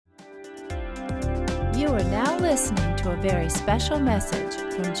are now listening to a very special message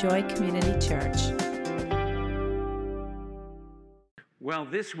from Joy Community Church. Well,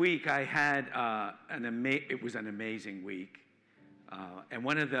 this week I had it was an amazing week. And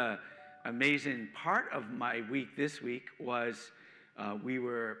one of the amazing part of my week this week was we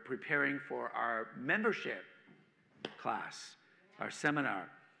were preparing for our membership class, our seminar.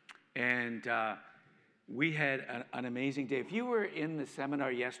 And we had an amazing day. If you were in the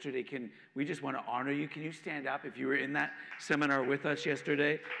seminar yesterday, we just want to honor you. Can you stand up if you were in that seminar with us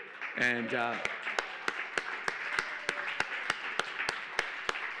yesterday? And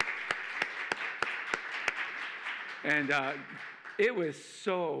it was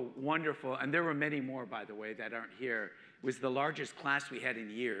so wonderful. And there were many more, by the way, that aren't here. It was the largest class we had in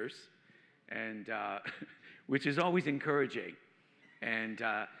years, and which is always encouraging. And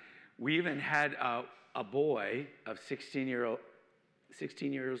we even had a boy of 16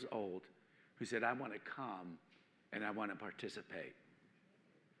 years old who said, I want to come and I want to participate.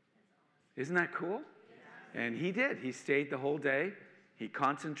 Isn't that cool? Yeah. And he did. He stayed the whole day. He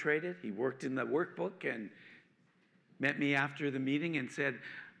concentrated. He worked in the workbook and met me after the meeting and said,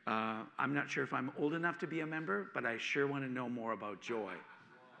 I'm not sure if I'm old enough to be a member, but I sure want to know more about Joy.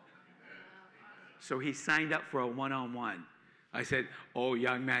 So he signed up for a one-on-one. I said, oh,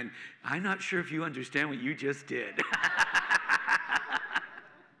 young man, I'm not sure if you understand what you just did.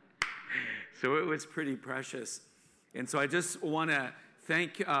 So it was pretty precious. And so I just want to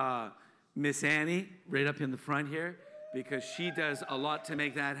thank Miss Annie right up in the front here, because she does a lot to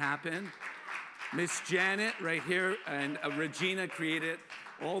make that happen. Miss Janet right here, and Regina created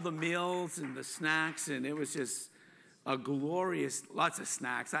all the meals and the snacks, and it was just a glorious, lots of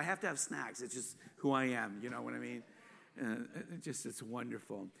snacks. I have to have snacks. It's just who I am, you know what I mean? It's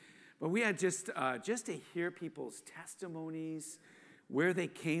wonderful. But we had just to hear people's testimonies, where they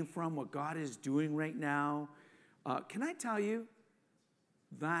came from, what God is doing right now. Can I tell you,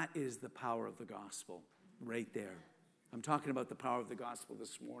 that is the power of the gospel right there. I'm talking about the power of the gospel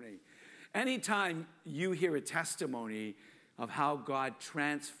this morning. Anytime you hear a testimony of how God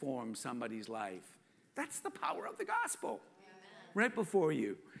transformed somebody's life, that's the power of the gospel. Amen. Right before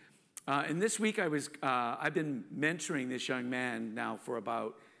you. And this week I've been mentoring this young man now for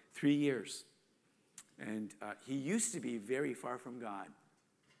about 3 years. And he used to be very far from God.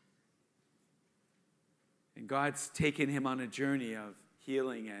 And God's taken him on a journey of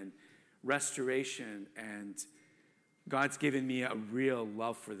healing and restoration. And God's given me a real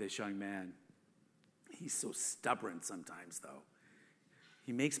love for this young man. He's so stubborn sometimes, though.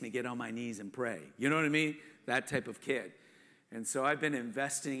 He makes me get on my knees and pray. You know what I mean? That type of kid. And so I've been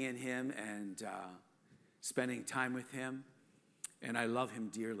investing in him and spending time with him. And I love him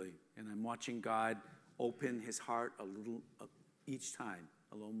dearly. And I'm watching God open his heart a little each time.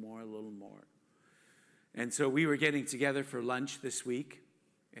 A little more, a little more. And so we were getting together for lunch this week.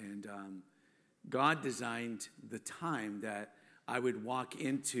 And God designed the time that I would walk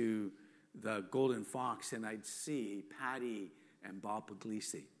into the Golden Fox and I'd see Patty and Bob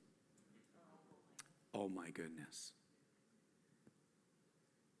Puglisi. Oh my goodness.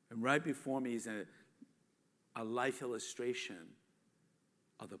 And right before me is a life illustration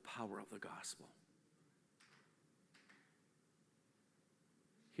of the power of the gospel.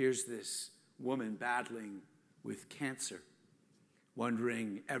 Here's this woman battling with cancer,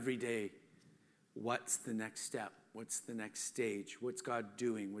 wondering every day, what's the next step? What's the next stage? What's God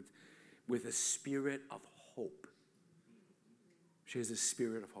doing with a spirit of hope? She has a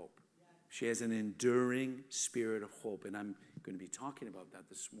spirit of hope. She has an enduring spirit of hope. And I'm going to be talking about that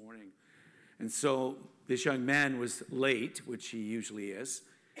this morning. And so this young man was late, which he usually is.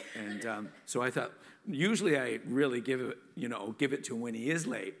 And so I thought, usually I really give it to him when he is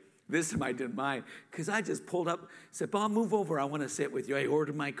late. This time I didn't mind, because I just pulled up, said, Bob, move over. I want to sit with you. I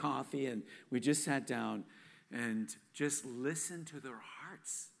ordered my coffee, and we just sat down and just listened to their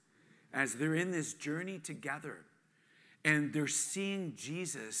hearts as they're in this journey together. And they're seeing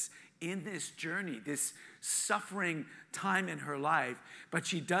Jesus in this journey, this suffering time in her life, but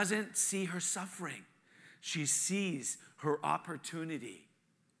she doesn't see her suffering. She sees her opportunity.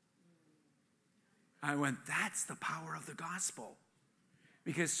 I went, that's the power of the gospel.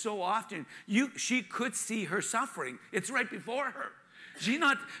 Because so often, she could see her suffering. It's right before her.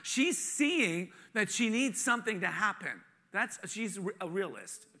 She's seeing that she needs something to happen. She's a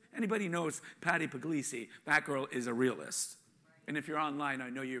realist. Anybody knows Patty Puglisi, that girl is a realist. And if you're online, I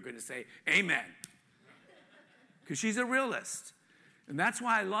know you're going to say, amen. Because she's a realist. And that's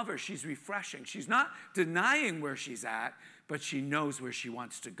why I love her. She's refreshing. She's not denying where she's at, but she knows where she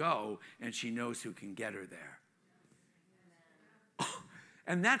wants to go, and she knows who can get her there.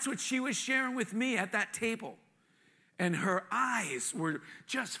 And that's what she was sharing with me at that table. And her eyes were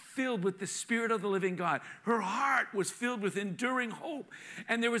just filled with the Spirit of the living God. Her heart was filled with enduring hope.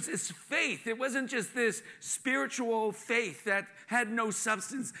 And there was this faith. It wasn't just this spiritual faith that had no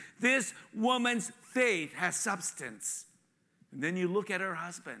substance. This woman's faith has substance. And then you look at her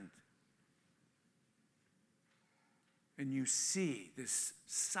husband. And you see this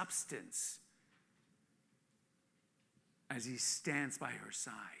substance as he stands by her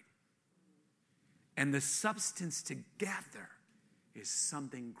side. And the substance together is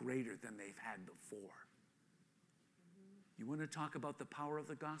something greater than they've had before. You want to talk about the power of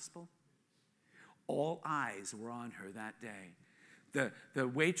the gospel? All eyes were on her that day. The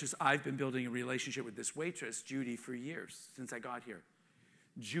waitress, I've been building a relationship with this waitress, Judy, for years, since I got here.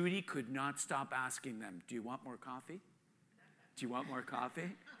 Judy could not stop asking them, do you want more coffee? Do you want more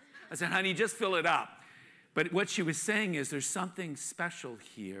coffee? I said, honey, just fill it up. But what she was saying is there's something special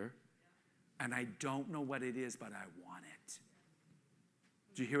here, and I don't know what it is, but I want it.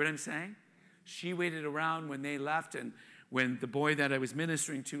 Do you hear what I'm saying? She waited around when they left, and when the boy that I was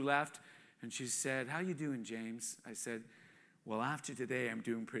ministering to left, and she said, how you doing, James? I said, well, after today, I'm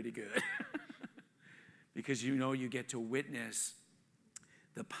doing pretty good. Because you know you get to witness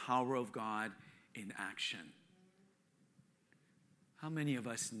the power of God in action. How many of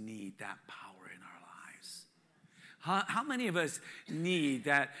us need that power in our lives? How many of us need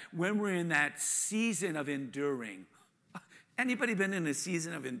that when we're in that season of enduring? Anybody been in a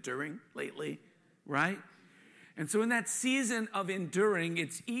season of enduring lately, right? And so in that season of enduring,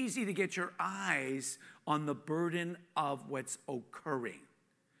 it's easy to get your eyes on the burden of what's occurring.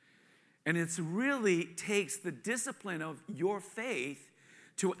 And it really takes the discipline of your faith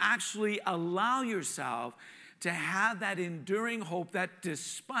to actually allow yourself to have that enduring hope that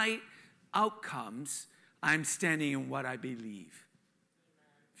despite outcomes, I'm standing in what I believe.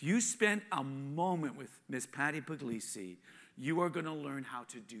 If you spend a moment with Miss Patty Puglisi, you are going to learn how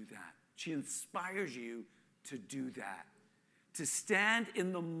to do that. She inspires you to do that, to stand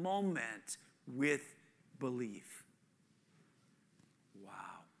in the moment with belief.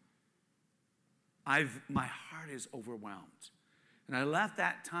 Wow. My heart is overwhelmed. And I left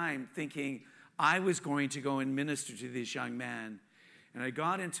that time thinking I was going to go and minister to this young man. And I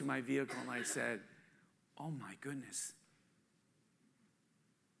got into my vehicle and I said, oh my goodness,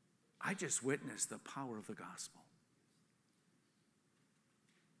 I just witnessed the power of the gospel.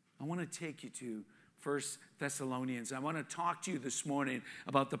 I want to take you to 1 Thessalonians. I want to talk to you this morning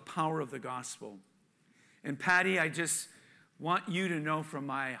about the power of the gospel. And Patty, I just want you to know from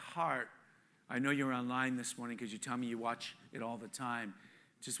my heart, I know you're online this morning because you tell me you watch it all the time.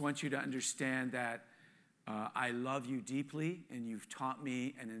 Just want you to understand that I love you deeply, and you've taught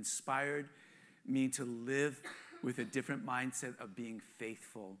me and inspired me to live with a different mindset of being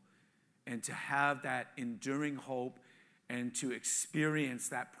faithful and to have that enduring hope and to experience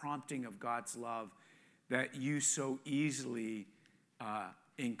that prompting of God's love that you so easily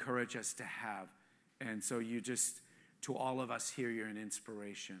encourage us to have. And so you just, to all of us here, you're an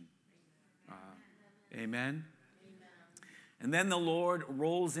inspiration. Amen? And then the Lord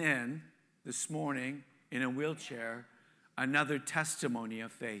rolls in this morning in a wheelchair, another testimony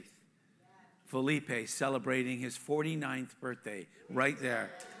of faith. Felipe celebrating his 49th birthday right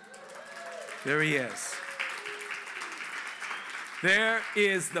there. There he is. There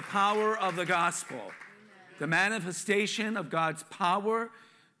is the power of the gospel. The manifestation of God's power,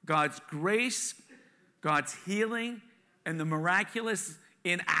 God's grace, God's healing, and the miraculous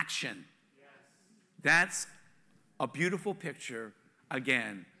in action. That's a beautiful picture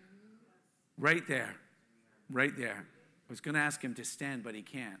again. Right there. Right there. I was going to ask him to stand, but he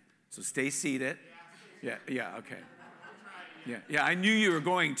can't. So stay seated. Yeah, okay. Yeah, I knew you were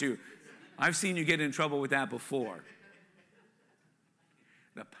going to. I've seen you get in trouble with that before.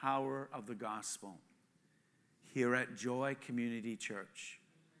 The power of the gospel. Here at Joy Community Church,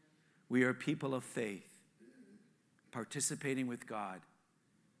 we are people of faith, participating with God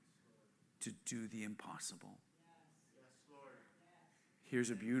to do the impossible. Here's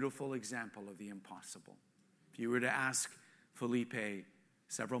a beautiful example of the impossible. If you were to ask Felipe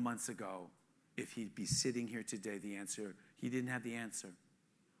several months ago if he'd be sitting here today, the answer, he didn't have the answer.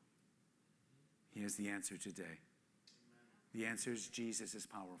 He has the answer today. The answer is Jesus is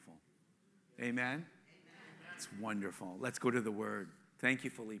powerful. Amen? It's wonderful. Let's go to the Word. Thank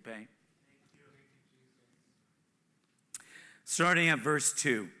you, Felipe. Starting at verse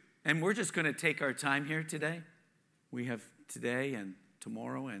 2. And we're just going to take our time here today. We have today and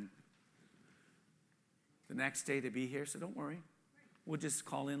tomorrow and the next day to be here, so don't worry. We'll just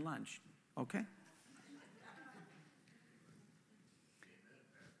call in lunch, okay?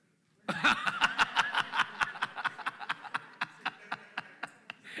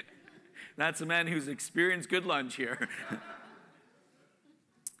 That's a man who's experienced good lunch here.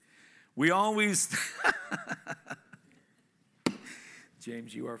 We always...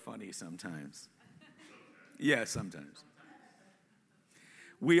 James, you are funny sometimes. Yeah, sometimes.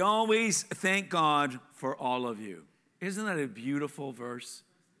 We always thank God for all of you. Isn't that a beautiful verse?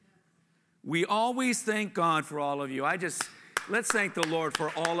 We always thank God for all of you. Let's thank the Lord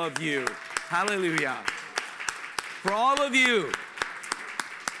for all of you. Hallelujah. For all of you.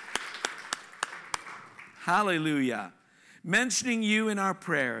 Hallelujah. Mentioning you in our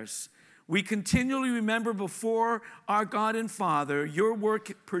prayers, we continually remember before our God and Father your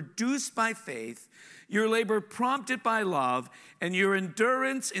work produced by faith, your labor prompted by love, and your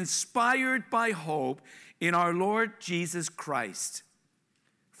endurance inspired by hope in our Lord Jesus Christ.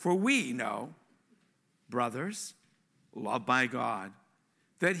 For we know, brothers, loved by God,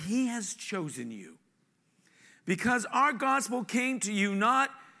 that he has chosen you, because our gospel came to you not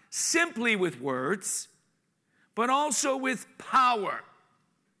simply with words, but also with power,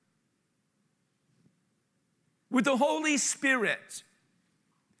 with the Holy Spirit,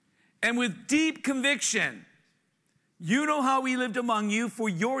 and with deep conviction. You know how we lived among you for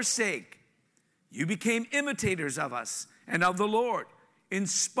your sake. You became imitators of us and of the Lord, in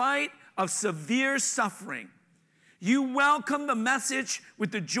spite of severe suffering. You welcomed the message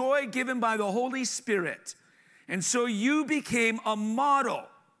with the joy given by the Holy Spirit. And so you became a model.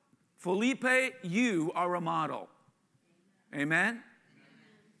 Felipe, you are a model. Amen?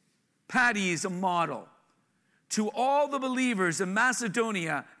 Patty is a model to all the believers in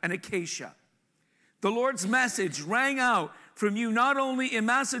Macedonia and Achaia. The Lord's message rang out from you not only in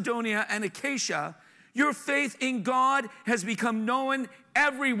Macedonia and Achaia, your faith in God has become known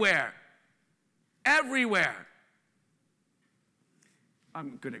everywhere. Everywhere.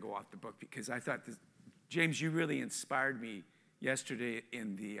 I'm going to go off the book because I thought this, James, you really inspired me yesterday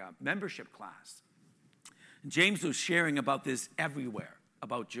in the membership class. James was sharing about this everywhere,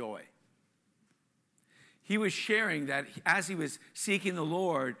 about joy. He was sharing that as he was seeking the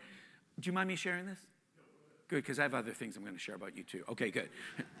Lord. Do you mind me sharing this? Good, because I have other things I'm going to share about you too. Okay, good.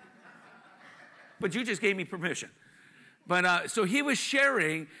 But you just gave me permission. But so he was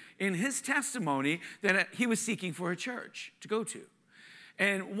sharing in his testimony that he was seeking for a church to go to.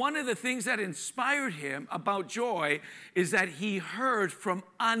 And one of the things that inspired him about joy is that he heard from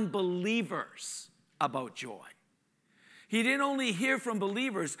unbelievers about joy. He didn't only hear from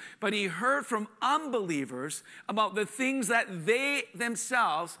believers, but he heard from unbelievers about the things that they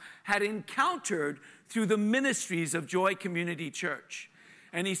themselves had encountered through the ministries of Joy Community Church.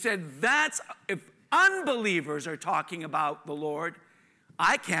 And he said, if unbelievers are talking about the Lord,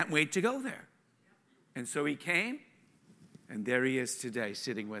 I can't wait to go there. And so he came, and there he is today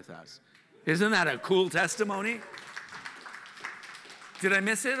sitting with us. Isn't that a cool testimony? Did I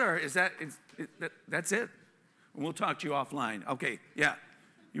miss it, or that's it? We'll talk to you offline. Okay, yeah.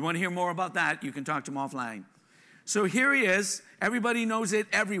 You want to hear more about that, you can talk to him offline. So here he is. Everybody knows it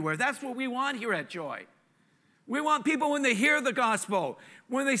everywhere. That's what we want here at Joy. We want people, when they hear the gospel,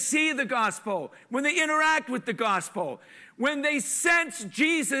 when they see the gospel, when they interact with the gospel, when they sense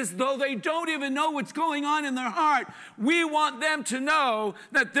Jesus, though they don't even know what's going on in their heart, we want them to know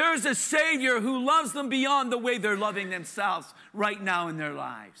that there's a Savior who loves them beyond the way they're loving themselves right now in their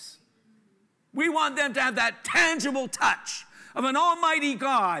lives. We want them to have that tangible touch of an almighty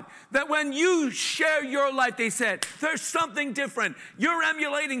God, that when you share your life, they said, there's something different. You're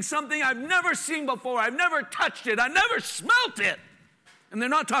emulating something I've never seen before. I've never touched it. I've never smelt it. And they're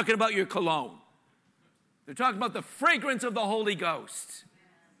not talking about your cologne. They're talking about the fragrance of the Holy Ghost.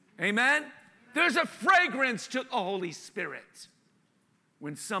 Amen? There's a fragrance to the Holy Spirit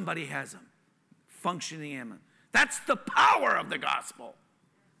when somebody has them, functioning in them. That's the power of the gospel.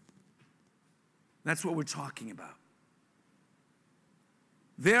 That's what we're talking about.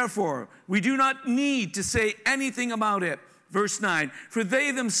 Therefore, we do not need to say anything about it. Verse 9, for they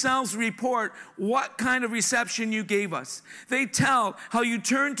themselves report what kind of reception you gave us. They tell how you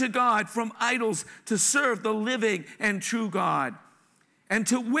turned to God from idols to serve the living and true God, and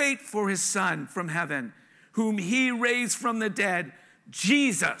to wait for his Son from heaven, whom he raised from the dead,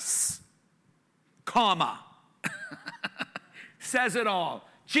 Jesus, comma, says it all,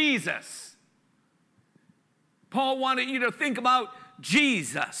 Jesus. Paul wanted you to think about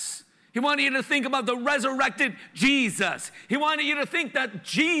Jesus. He wanted you to think about the resurrected Jesus. He wanted you to think that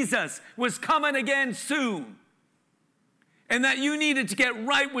Jesus was coming again soon. And that you needed to get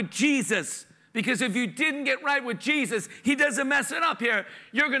right with Jesus. Because if you didn't get right with Jesus, he doesn't mess it up here.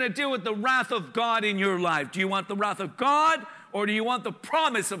 You're going to deal with the wrath of God in your life. Do you want the wrath of God, or do you want the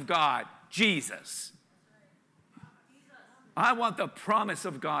promise of God? Jesus. I want the promise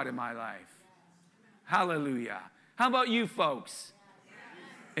of God in my life. Hallelujah. How about you folks?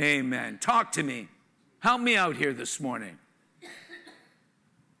 Amen. Talk to me. Help me out here this morning.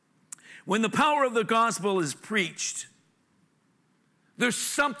 When the power of the gospel is preached, there's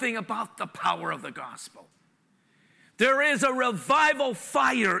something about the power of the gospel. There is a revival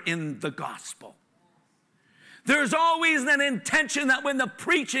fire in the gospel. There's always an intention that when the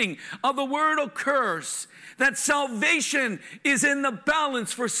preaching of the word occurs, that salvation is in the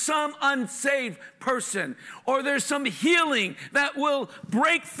balance for some unsaved person, or there's some healing that will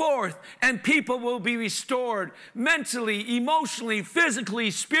break forth and people will be restored mentally, emotionally, physically,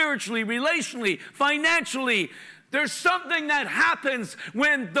 spiritually, relationally, financially. There's something that happens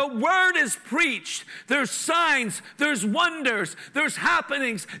when the word is preached. There's signs, there's wonders, there's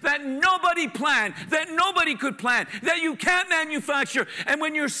happenings that nobody planned, that nobody could plan, that you can't manufacture. And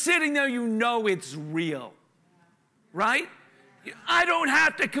when you're sitting there, you know it's real. Right? I don't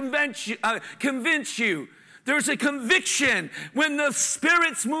have to convince you. There's a conviction when the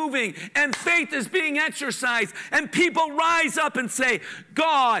Spirit's moving and faith is being exercised and people rise up and say,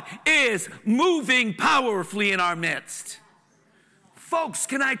 God is moving powerfully in our midst. Folks,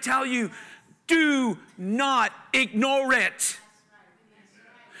 can I tell you, do not ignore it.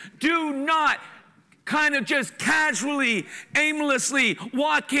 Do not kind of just casually, aimlessly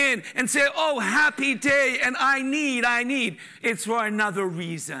walk in and say, oh, happy day, and I need. It's for another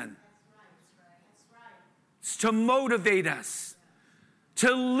reason. It's to motivate us,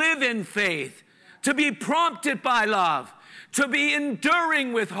 to live in faith, to be prompted by love, to be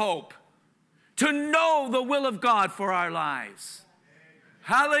enduring with hope, to know the will of God for our lives.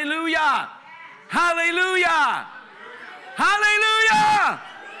 Hallelujah! Hallelujah! Hallelujah!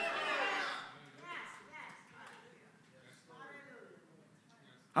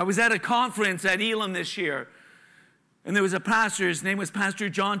 I was at a conference at Elam this year, and there was a pastor. His name was Pastor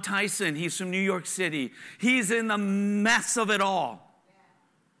John Tyson. He's from New York City. He's in the mess of it all.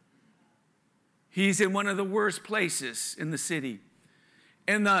 He's in one of the worst places in the city.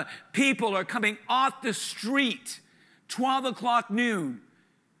 And the people are coming off the street, 12 o'clock noon,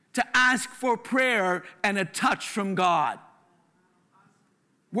 to ask for prayer and a touch from God.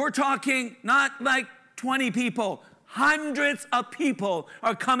 We're talking not like 20 people. Hundreds of people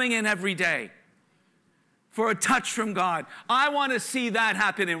are coming in every day for a touch from God. I want to see that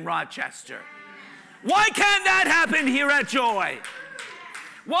happen in Rochester. Why can't that happen here at Joy?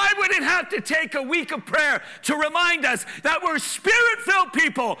 Why would it have to take a week of prayer to remind us that we're Spirit-filled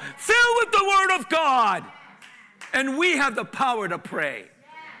people, filled with the Word of God, and we have the power to pray?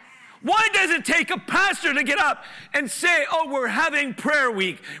 Why does it take a pastor to get up and say, oh, we're having prayer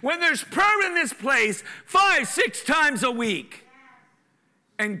week, when there's prayer in this place 5-6 times a week?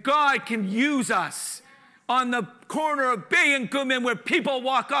 And God can use us on the corner of Bay and Goodman where people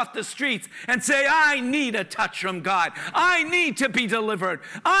walk off the streets and say, I need a touch from God. I need to be delivered.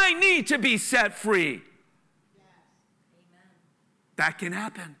 I need to be set free. That can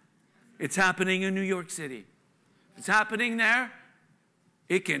happen. It's happening in New York City. It's happening there.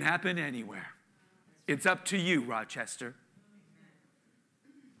 It can happen anywhere. It's up to you, Rochester.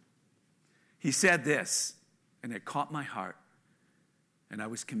 He said this, and it caught my heart, and I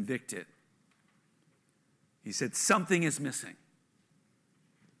was convicted. He said, something is missing.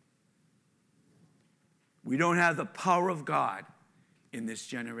 We don't have the power of God in this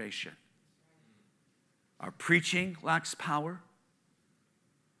generation. Our preaching lacks power.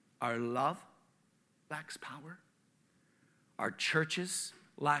 Our love lacks power. Our churches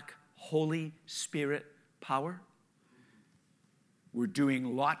lack Holy Spirit power. We're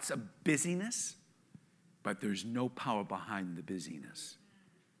doing lots of busyness, but there's no power behind the busyness.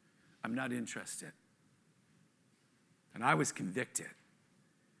 I'm not interested. And I was convicted.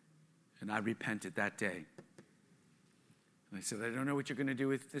 And I repented that day. And I said, I don't know what you're going to do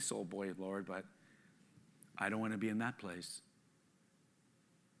with this old boy, Lord, but I don't want to be in that place.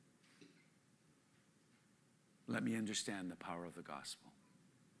 Let me understand the power of the gospel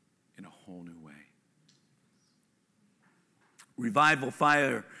in a whole new way. Revival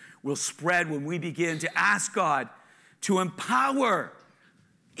fire will spread when we begin to ask God to empower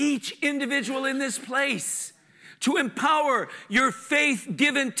each individual in this place, to empower your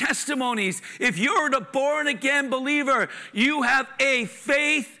faith-given testimonies. If you're a born-again believer, you have a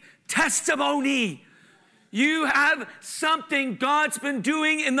faith testimony. You have something God's been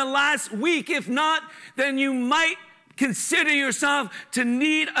doing in the last week. If not, then you might consider yourself to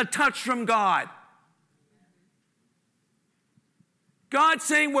need a touch from God. God's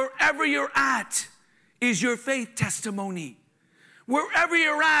saying wherever you're at is your faith testimony. Wherever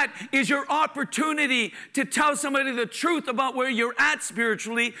you're at is your opportunity to tell somebody the truth about where you're at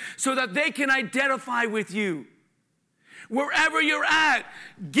spiritually so that they can identify with you. Wherever you're at,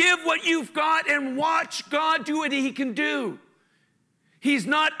 give what you've got and watch God do what he can do. He's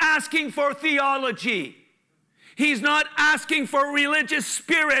not asking for theology. He's not asking for a religious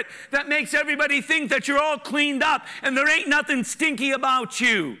spirit that makes everybody think that you're all cleaned up and there ain't nothing stinky about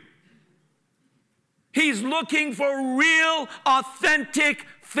you. He's looking for real, authentic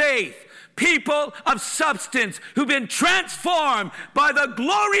faith. People of substance who've been transformed by the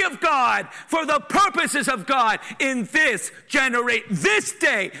glory of God for the purposes of God in this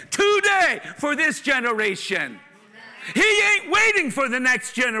day, today, for this generation. He ain't waiting for the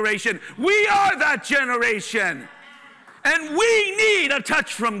next generation. We are that generation. And we need a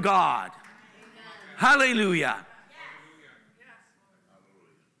touch from God. Hallelujah.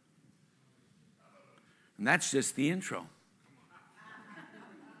 And that's just the intro.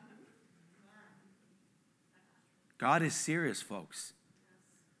 God is serious, folks.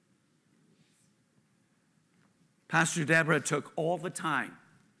 Pastor Deborah took all the time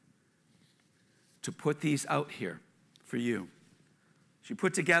to put these out here for you. She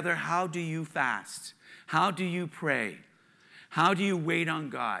put together, how do you fast? How do you pray? How do you wait on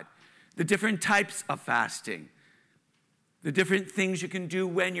God? The different types of fasting. The different things you can do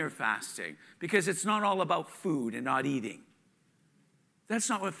when you're fasting. Because it's not all about food and not eating. That's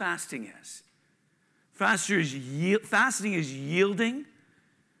not what fasting is. Fasting is yielding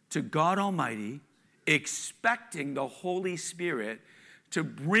to God Almighty, expecting the Holy Spirit to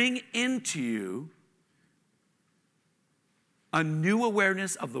bring into you a new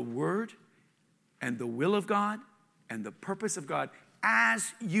awareness of the Word and the will of God and the purpose of God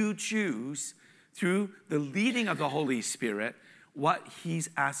as you choose through the leading of the Holy Spirit what he's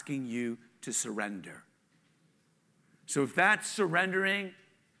asking you to surrender. So if that's surrendering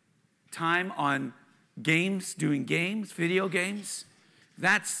time on games, doing games, video games,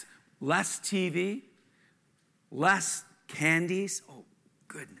 that's less TV, less candies, oh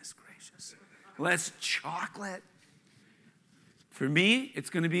goodness gracious, less chocolate. For me, it's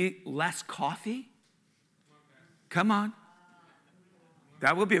going to be less coffee. Come on.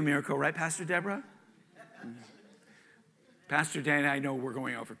 That would be a miracle, right, Pastor Deborah? Pastor Dan and I know we're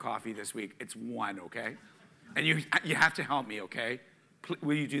going out for coffee this week. It's 1, okay? And you have to help me, okay?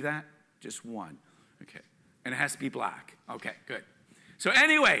 Will you do that? Just 1. Okay. And it has to be black. Okay, good. So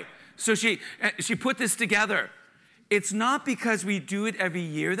anyway, so she put this together. It's not because we do it every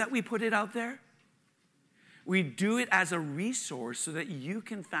year that we put it out there. We do it as a resource so that you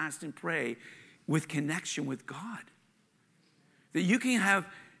can fast and pray with connection with God. That you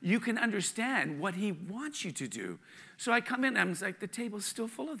can understand what he wants you to do. So I come in and I'm like, the table's still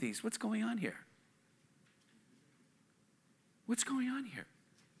full of these. What's going on here? What's going on here?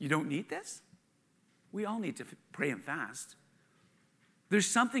 You don't need this? We all need to pray and fast. There's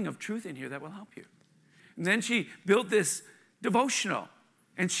something of truth in here that will help you. And then she built this devotional.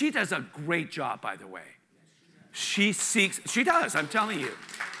 And she does a great job, by the way. She does, I'm telling you.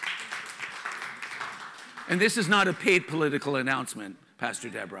 And this is not a paid political announcement, Pastor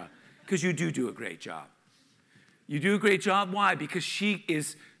Deborah, because you do a great job. You do a great job. Why? Because she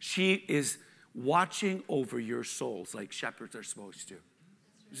is watching over your souls like shepherds are supposed to.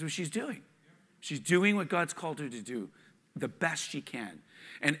 That's what she's doing. She's doing what God's called her to do the best she can.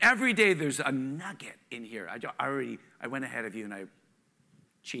 And every day there's a nugget in here. I went ahead of you and I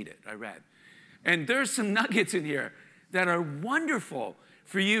cheated. I read. And there's some nuggets in here that are wonderful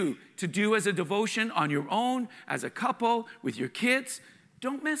for you to do as a devotion on your own, as a couple, with your kids.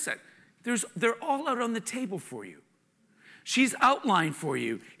 Don't miss it. They're all out on the table for you. She's outlined for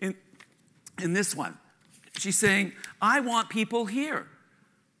you in this one. She's saying, I want people here.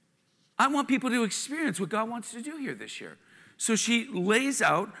 I want people to experience what God wants to do here this year. So she lays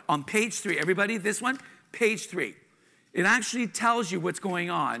out on page 3. Everybody, this one, page 3. It actually tells you what's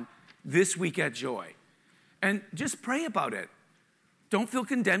going on this week at Joy. And just pray about it. Don't feel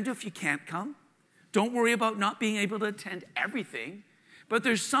condemned if you can't come. Don't worry about not being able to attend everything. But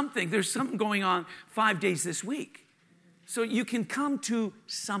there's something going on 5 days this week. So you can come to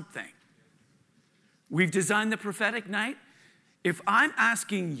something. We've designed the prophetic night. If I'm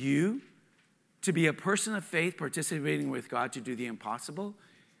asking you to be a person of faith participating with God to do the impossible,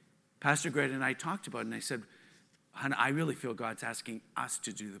 Pastor Greg and I talked about it, and I said, Hannah, I really feel God's asking us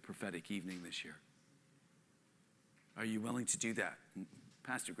to do the prophetic evening this year. Are you willing to do that? And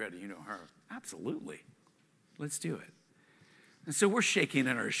Pastor Greta, you know her. Absolutely. Let's do it. And so we're shaking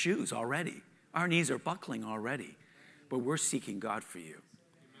in our shoes already. Our knees are buckling already. But we're seeking God for you.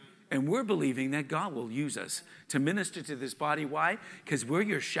 And we're believing that God will use us to minister to this body. Why? Because we're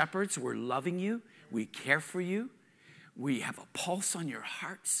your shepherds. We're loving you. We care for you. We have a pulse on your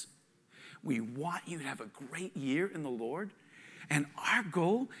hearts. We want you to have a great year in the Lord. And our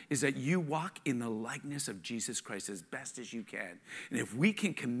goal is that you walk in the likeness of Jesus Christ as best as you can. And if we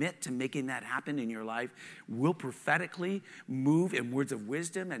can commit to making that happen in your life, we'll prophetically move in words of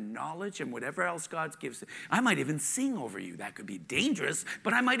wisdom and knowledge and whatever else God gives. I might even sing over you. That could be dangerous,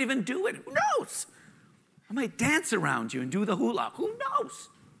 but I might even do it. Who knows? I might dance around you and do the hula. Who knows?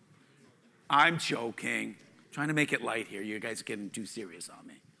 I'm joking. Trying to make it light here. You guys are getting too serious on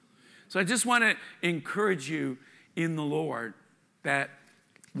me. So I just want to encourage you in the Lord that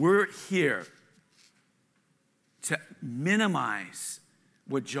we're here to minimize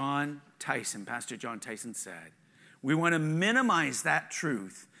what Pastor John Tyson said. We want to minimize that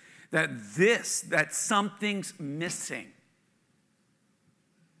truth, that something's missing.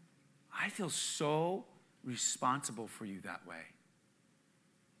 I feel so responsible for you that way.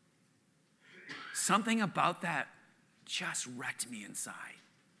 Something about that just wrecked me inside.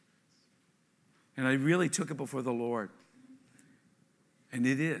 And I really took it before the Lord. And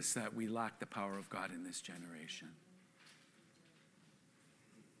it is that we lack the power of God in this generation.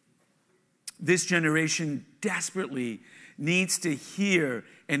 This generation desperately needs to hear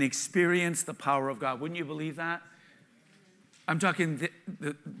and experience the power of God. Wouldn't you believe that? I'm talking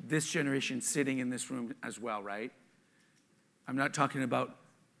this generation sitting in this room as well, right? I'm not talking about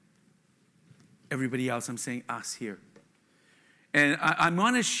everybody else. I'm saying us here. And I'm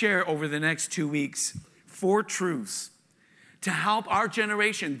going to share over the next 2 weeks 4 truths to help our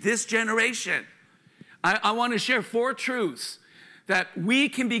generation, this generation. I want to share 4 truths that we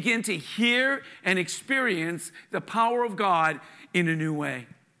can begin to hear and experience the power of God in a new way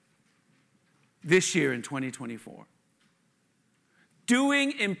this year in 2024.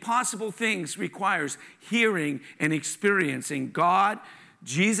 Doing impossible things requires hearing and experiencing God,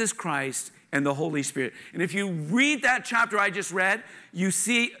 Jesus Christ, and the Holy Spirit. And if you read that chapter I just read, you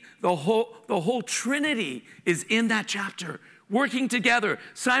see the whole Trinity is in that chapter, working together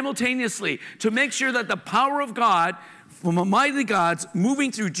simultaneously to make sure that the power of God from Almighty God's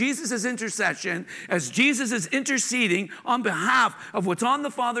moving through Jesus' intercession, as Jesus is interceding on behalf of what's on the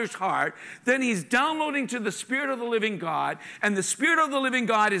Father's heart, then he's downloading to the Spirit of the living God, and the Spirit of the living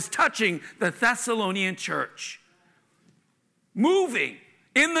God is touching the Thessalonian church. Moving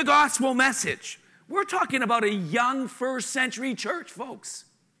in the gospel message. We're talking about a young first century church, folks.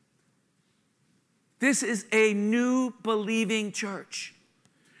 This is a new believing church.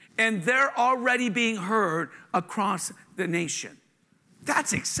 And they're already being heard across the nation.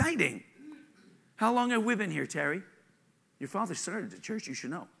 That's exciting. How long have we been here, Terry? Your father started the church, you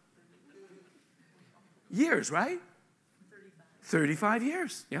should know. Years, right? 35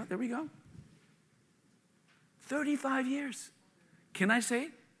 years. Yeah, there we go. 35 years. Can I say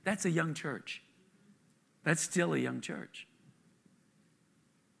that's a young church? That's still a young church.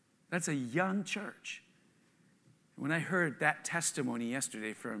 That's a young church. When I heard that testimony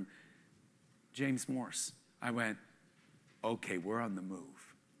yesterday from James Morse, I went, okay, we're on the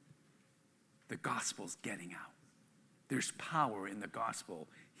move. The gospel's getting out. There's power in the gospel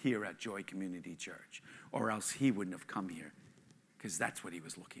here at Joy Community Church, or else he wouldn't have come here, because that's what he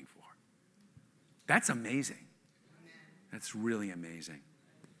was looking for. That's amazing. That's really amazing.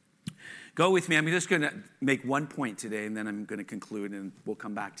 Go with me. I'm just going to make one point today, and then I'm going to conclude, and we'll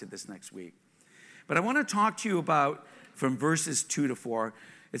come back to this next week. But I want to talk to you about, from verses 2 to 4,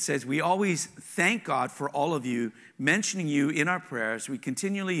 it says, we always thank God for all of you, mentioning you in our prayers. We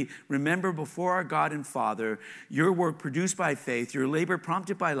continually remember before our God and Father your work produced by faith, your labor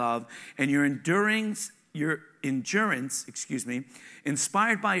prompted by love, and your endurance,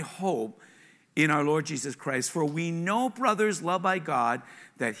 inspired by hope in our Lord Jesus Christ. For we know, brothers, loved by God,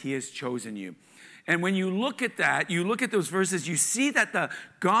 that he has chosen you. And when you look at that, you look at those verses, you see that the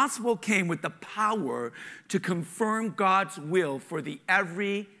gospel came with the power to confirm God's will for the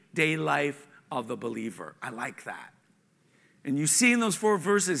everyday life of the believer. I like that. And you see in those 4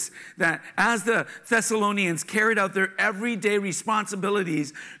 verses that as the Thessalonians carried out their everyday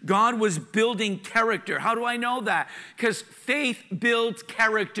responsibilities, God was building character. How do I know that? Because faith builds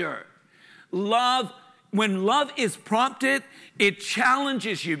character. Love, when love is prompted, it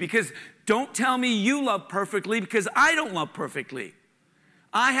challenges you, because don't tell me you love perfectly, because I don't love perfectly.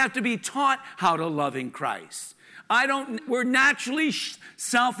 I have to be taught how to love in Christ. We're naturally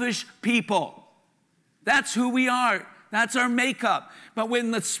selfish people. That's who we are. That's our makeup. But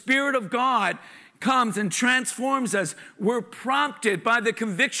when the Spirit of God comes and transforms us, we're prompted by the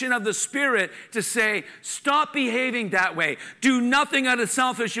conviction of the Spirit to say, stop behaving that way. Do nothing out of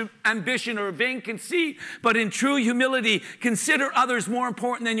selfish ambition or vain conceit, but in true humility, consider others more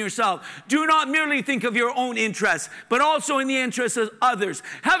important than yourself. Do not merely think of your own interests, but also in the interests of others,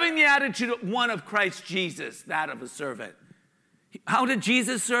 having the attitude of one of Christ Jesus, that of a servant. How did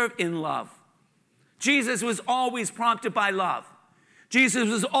Jesus serve? In love. Jesus was always prompted by love. Jesus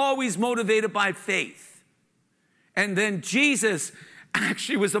was always motivated by faith. And then Jesus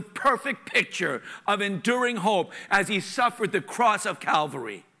actually was a perfect picture of enduring hope as he suffered the cross of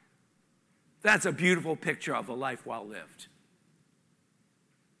Calvary. That's a beautiful picture of a life well lived.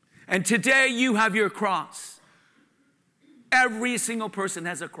 And today you have your cross. Every single person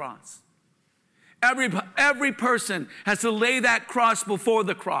has a cross. Every person has to lay that cross before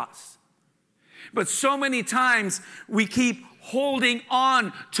the cross. But so many times we keep holding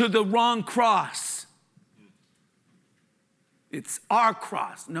on to the wrong cross. It's our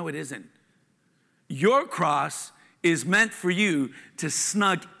cross. No, it isn't. Your cross is meant for you to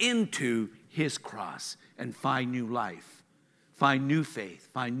snug into his cross and find new life, find new faith,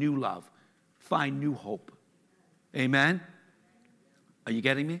 find new love, find new hope. Amen? Are you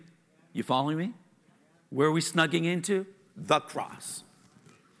getting me? You following me? Where are we snugging into? The cross.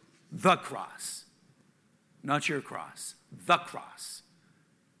 The cross. Not your cross. The cross.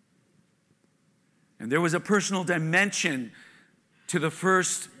 And there was a personal dimension to the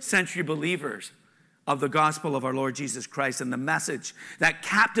first century believers of the gospel of our Lord Jesus Christ and the message that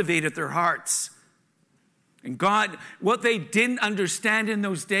captivated their hearts. And God, what they didn't understand in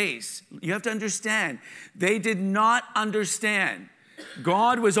those days, you have to understand, they did not understand.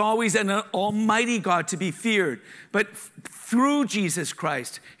 God was always an almighty God to be feared. But through Jesus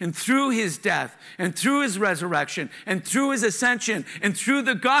Christ and through his death and through his resurrection and through his ascension and through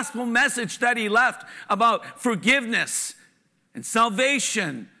the gospel message that he left about forgiveness and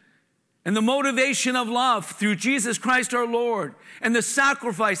salvation and the motivation of love through Jesus Christ our Lord and the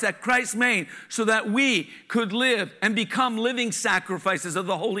sacrifice that Christ made so that we could live and become living sacrifices of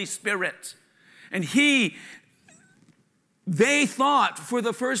the Holy Spirit. And they thought for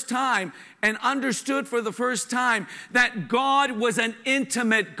the first time and understood for the first time that God was an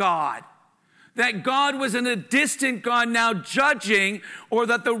intimate God. That God wasn't a distant God now judging, or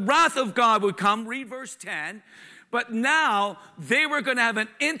that the wrath of God would come. Read verse 10. But now they were going to have an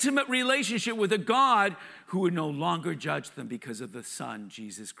intimate relationship with a God who would no longer judge them because of the Son,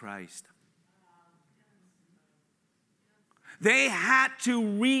 Jesus Christ. They had to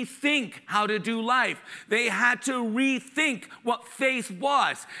rethink how to do life. They had to rethink what faith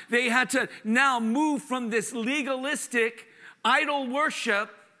was. They had to now move from this legalistic, idol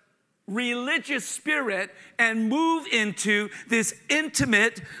worship, religious spirit and move into this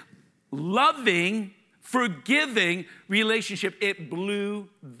intimate, loving, forgiving relationship. It blew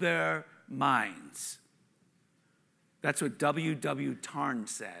their minds. That's what W.W. Tarn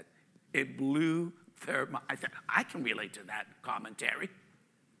said. It blew I can relate to that commentary.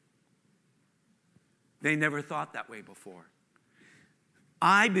 They never thought that way before.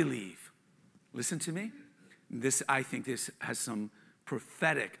 I believe, listen to me, I think this has some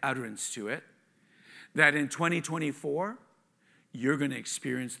prophetic utterance to it, that in 2024, you're going to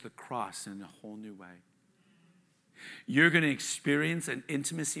experience the cross in a whole new way. You're going to experience an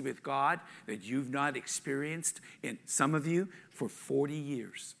intimacy with God that you've not experienced, in some of you, for 40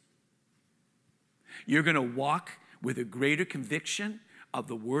 years. You're going to walk with a greater conviction of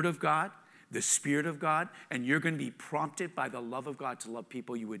the Word of God, the Spirit of God, and you're going to be prompted by the love of God to love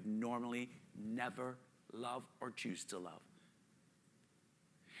people you would normally never love or choose to love.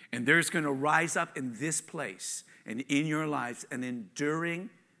 And there's going to rise up in this place and in your lives an enduring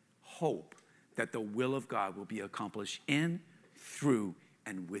hope that the will of God will be accomplished in, through,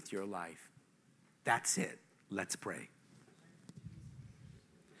 and with your life. That's it. Let's pray.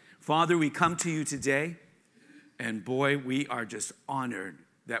 Father, we come to you today, and boy, we are just honored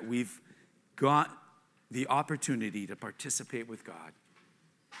that we've got the opportunity to participate with God.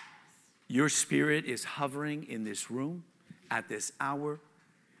 Your Spirit is hovering in this room at this hour.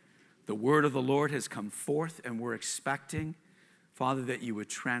 The word of the Lord has come forth, and we're expecting, Father, that you would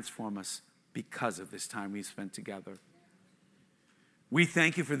transform us because of this time we've spent together. We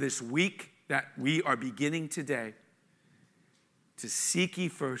thank you for this week that we are beginning today, to seek ye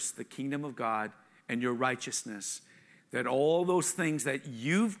first the kingdom of God and your righteousness, that all those things that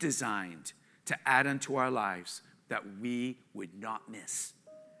you've designed to add unto our lives, that we would not miss.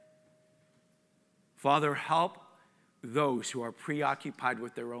 Father, help those who are preoccupied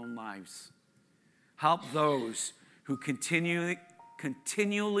with their own lives. Help those who continually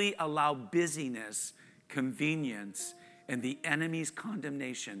continually allow busyness, convenience, and the enemy's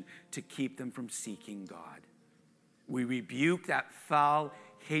condemnation to keep them from seeking God. We rebuke that foul,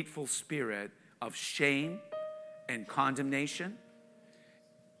 hateful spirit of shame and condemnation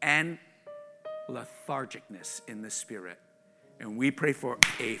and lethargicness in the spirit. And we pray for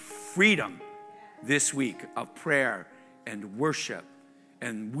a freedom this week of prayer and worship.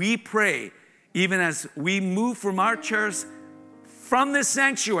 And we pray, even as we move from our chairs from this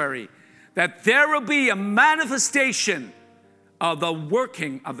sanctuary, that there will be a manifestation of the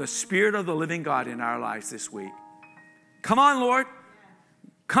working of the Spirit of the living God in our lives this week. Come on, Lord.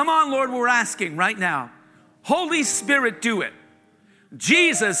 Come on, Lord, we're asking right now. Holy Spirit, do it.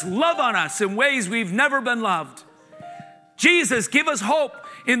 Jesus, love on us in ways we've never been loved. Jesus, give us hope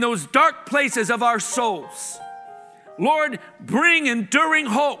in those dark places of our souls. Lord, bring enduring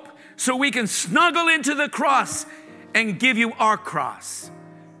hope so we can snuggle into the cross and give you our cross.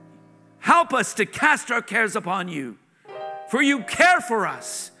 Help us to cast our cares upon you, for you care for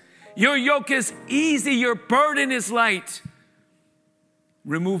us. Your yoke is easy, your burden is light.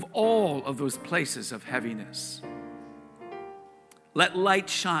 Remove all of those places of heaviness. Let light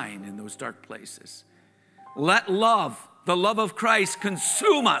shine in those dark places. Let love, the love of Christ,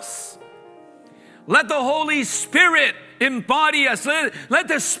 consume us. Let the Holy Spirit embody us. Let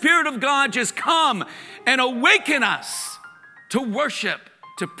the Spirit of God just come and awaken us to worship,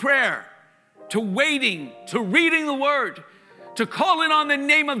 to prayer, to waiting, to reading the Word, to calling on the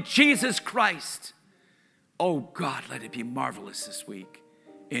name of Jesus Christ. Oh God, let it be marvelous this week.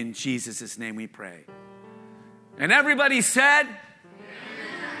 In Jesus' name we pray. And everybody said,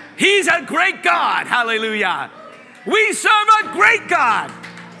 He's a great God. Hallelujah. We serve a great God.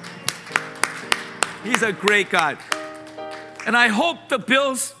 He's a great God. And I hope the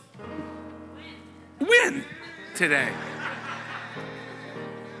Bills win today.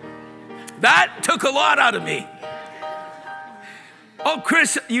 That took a lot out of me. Oh,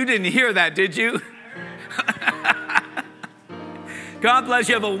 Chris, you didn't hear that, did you? God bless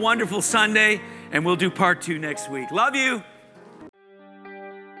you. Have a wonderful Sunday, and we'll do part 2 next week. Love you.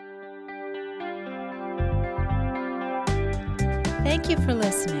 Thank you for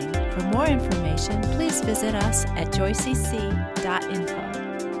listening. For more information, please visit us at joycc.info.